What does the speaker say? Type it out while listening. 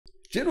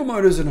General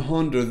Motors and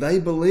Honda, they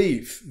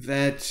believe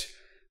that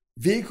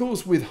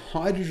vehicles with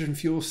hydrogen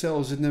fuel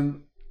cells in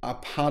them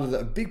are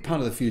a big part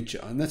of the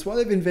future. And that's why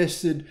they've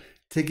invested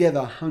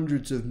together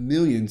hundreds of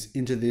millions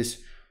into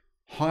this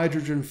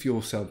hydrogen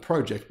fuel cell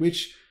project,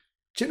 which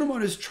General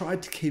Motors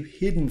tried to keep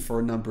hidden for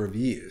a number of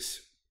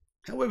years.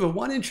 However,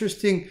 one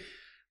interesting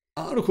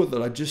article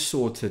that I just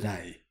saw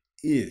today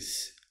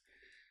is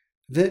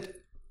that,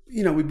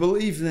 we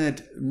believe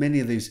that many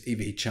of these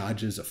EV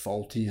chargers are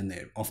faulty and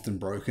they're often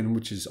broken,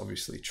 which is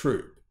obviously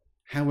true.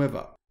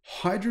 However,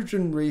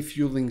 hydrogen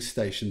refueling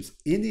stations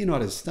in the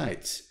United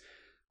States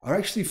are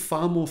actually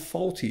far more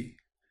faulty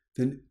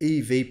than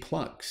EV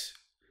plugs.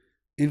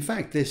 In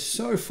fact, they're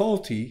so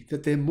faulty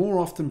that they're more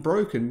often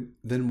broken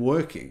than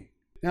working.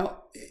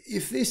 Now,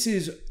 if this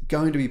is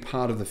going to be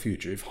part of the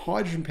future, if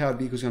hydrogen-powered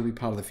vehicles are going to be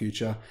part of the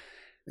future,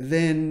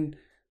 then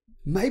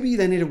maybe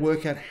they need to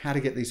work out how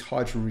to get these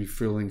hydrogen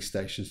refueling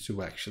stations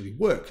to actually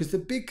work. Because the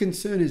big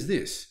concern is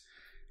this: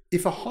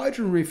 if a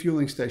hydrogen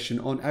refueling station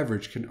on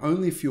average can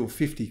only fuel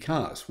 50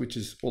 cars, which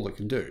is all it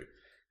can do,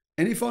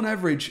 and if on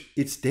average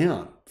it's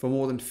down for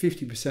more than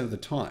 50% of the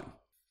time,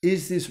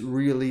 is this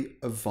really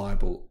a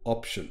viable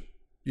option?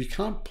 You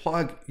can't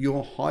plug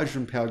your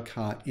hydrogen-powered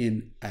car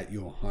in at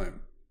your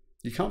home.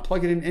 You can't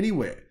plug it in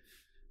anywhere.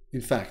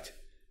 In fact,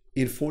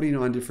 in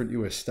 49 different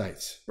US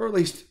states, or at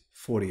least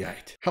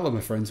 48. Hello my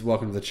friends,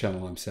 welcome to the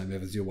channel. I'm Sam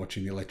Evans, you're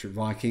watching the Electric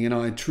Viking, and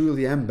I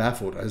truly am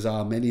baffled, as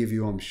are many of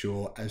you I'm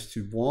sure, as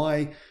to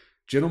why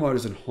General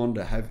Motors and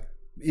Honda have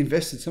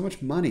invested so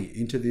much money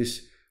into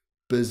this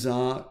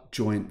bizarre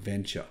joint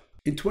venture.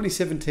 In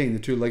 2017, the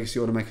two legacy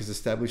automakers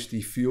established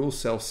the Fuel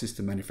Cell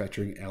System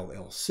Manufacturing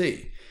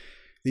LLC,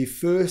 the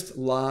first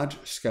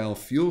large-scale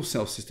fuel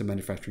cell system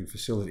manufacturing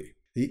facility.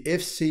 The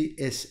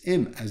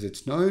FCSM, as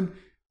it's known,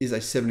 is a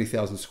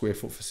 70,000 square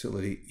foot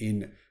facility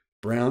in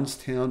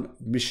Brownstown,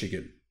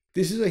 Michigan.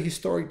 This is a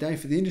historic day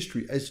for the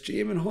industry, as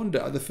GM and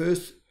Honda are the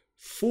first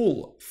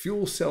full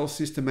fuel cell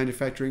system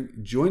manufacturing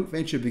joint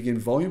venture to begin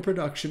volume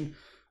production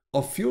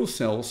of fuel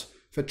cells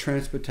for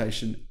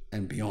transportation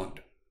and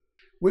beyond.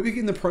 We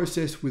begin the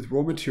process with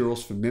raw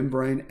materials for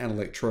membrane and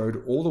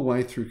electrode all the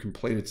way through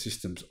completed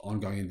systems.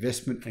 Ongoing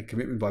investment and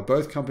commitment by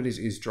both companies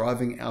is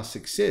driving our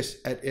success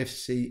at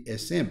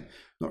FCSM.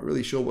 Not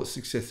really sure what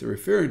success they're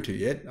referring to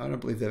yet. I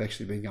don't believe they've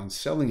actually begun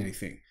selling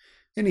anything.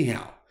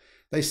 Anyhow,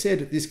 they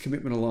said this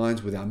commitment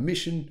aligns with our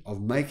mission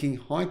of making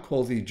high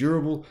quality,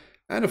 durable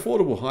and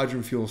affordable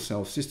hydrogen fuel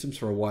cell systems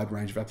for a wide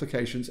range of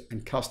applications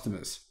and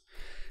customers.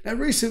 Now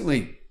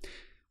recently,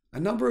 a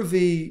number of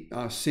the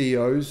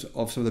CEOs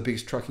of some of the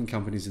biggest trucking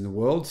companies in the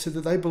world said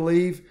that they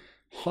believe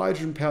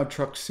hydrogen-powered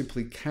trucks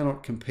simply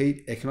cannot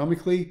compete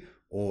economically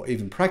or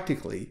even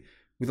practically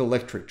with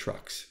electric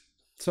trucks.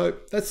 So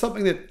that's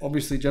something that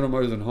obviously General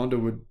Motors and Honda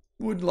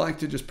would like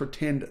to just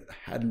pretend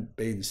hadn't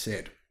been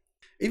said.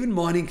 Even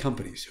mining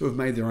companies who have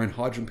made their own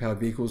hydrogen-powered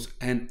vehicles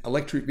and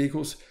electric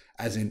vehicles,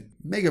 as in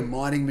mega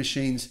mining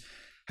machines,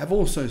 have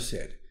also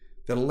said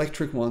that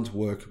electric ones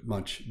work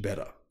much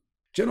better.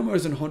 General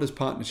Motors and Honda's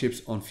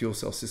partnerships on fuel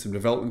cell system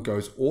development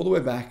goes all the way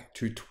back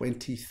to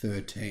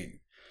 2013.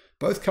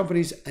 Both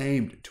companies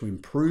aimed to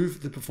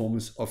improve the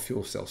performance of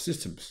fuel cell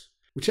systems,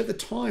 which at the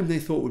time they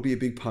thought would be a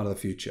big part of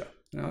the future.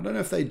 Now, I don't know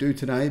if they do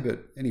today,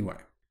 but anyway.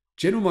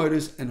 General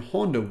Motors and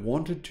Honda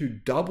wanted to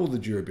double the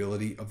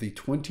durability of the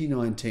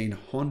 2019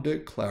 Honda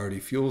Clarity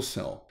fuel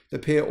cell. The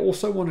pair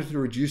also wanted to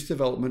reduce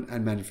development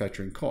and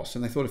manufacturing costs,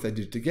 and they thought if they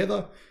did it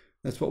together,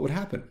 that's what would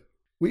happen.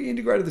 We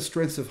integrated the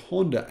strengths of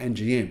Honda and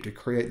GM to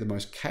create the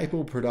most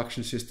capable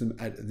production system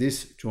at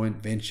this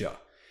joint venture,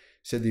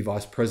 said the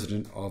vice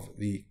president of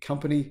the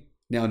company,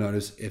 now known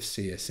as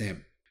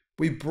FCSM.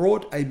 We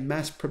brought a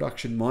mass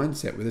production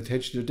mindset with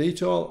attention to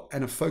detail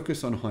and a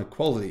focus on high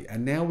quality,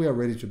 and now we are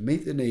ready to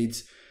meet the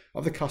needs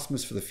of the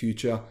customers for the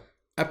future,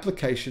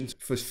 applications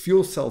for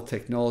fuel cell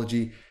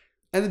technology,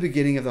 and the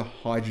beginning of the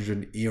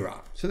hydrogen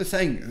era. So they're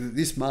saying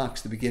this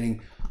marks the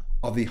beginning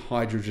of the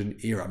hydrogen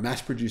era, mass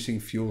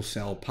producing fuel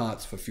cell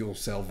parts for fuel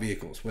cell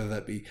vehicles, whether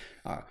that be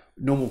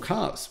normal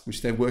cars,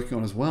 which they're working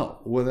on as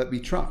well, or whether that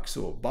be trucks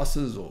or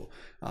buses or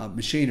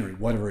machinery,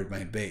 whatever it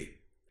may be.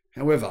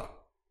 However,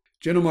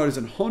 General Motors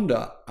and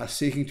Honda are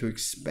seeking to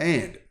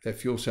expand their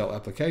fuel cell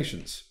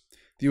applications.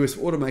 The US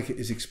automaker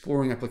is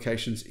exploring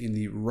applications in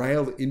the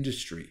rail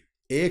industry,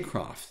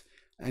 aircraft,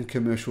 and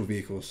commercial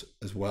vehicles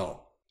as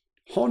well.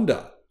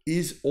 Honda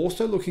is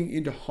also looking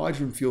into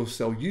hydrogen fuel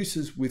cell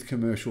uses with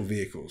commercial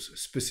vehicles,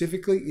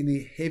 specifically in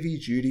the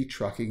heavy-duty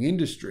trucking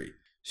industry.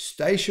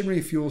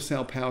 Stationary fuel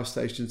cell power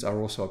stations are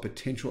also a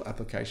potential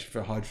application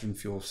for hydrogen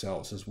fuel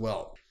cells as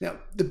well. Now,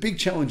 the big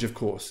challenge, of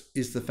course,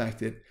 is the fact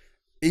that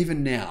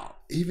even now,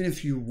 even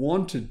if you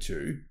wanted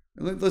to,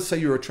 let's say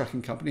you're a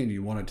trucking company and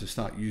you wanted to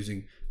start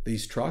using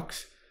these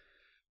trucks,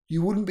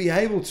 you wouldn't be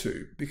able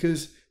to,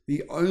 because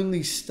the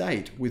only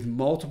state with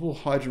multiple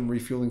hydrogen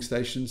refueling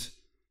stations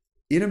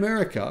in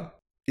America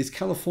is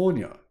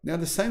California. Now,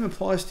 the same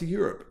applies to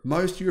Europe.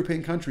 Most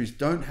European countries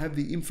don't have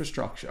the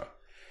infrastructure.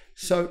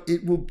 So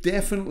it will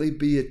definitely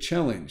be a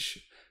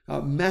challenge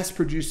mass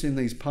producing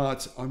these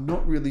parts, I'm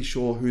not really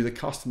sure who the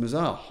customers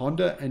are.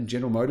 Honda and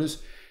General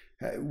Motors,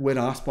 when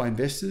asked by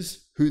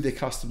investors who their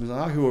customers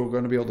are, who are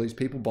going to be all these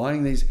people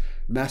buying these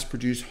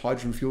mass-produced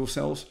hydrogen fuel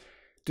cells,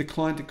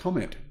 declined to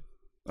comment.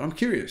 But I'm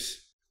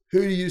curious,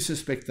 who do you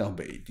suspect they'll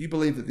be? Do you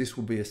believe that this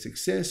will be a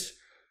success?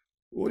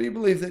 Or do you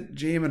believe that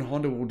GM and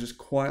Honda will just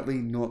quietly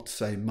not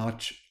say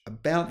much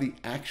about the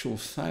actual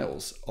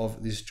sales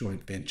of this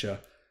joint venture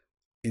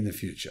in the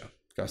future?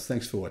 Guys,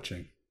 thanks for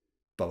watching.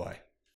 Bye-bye.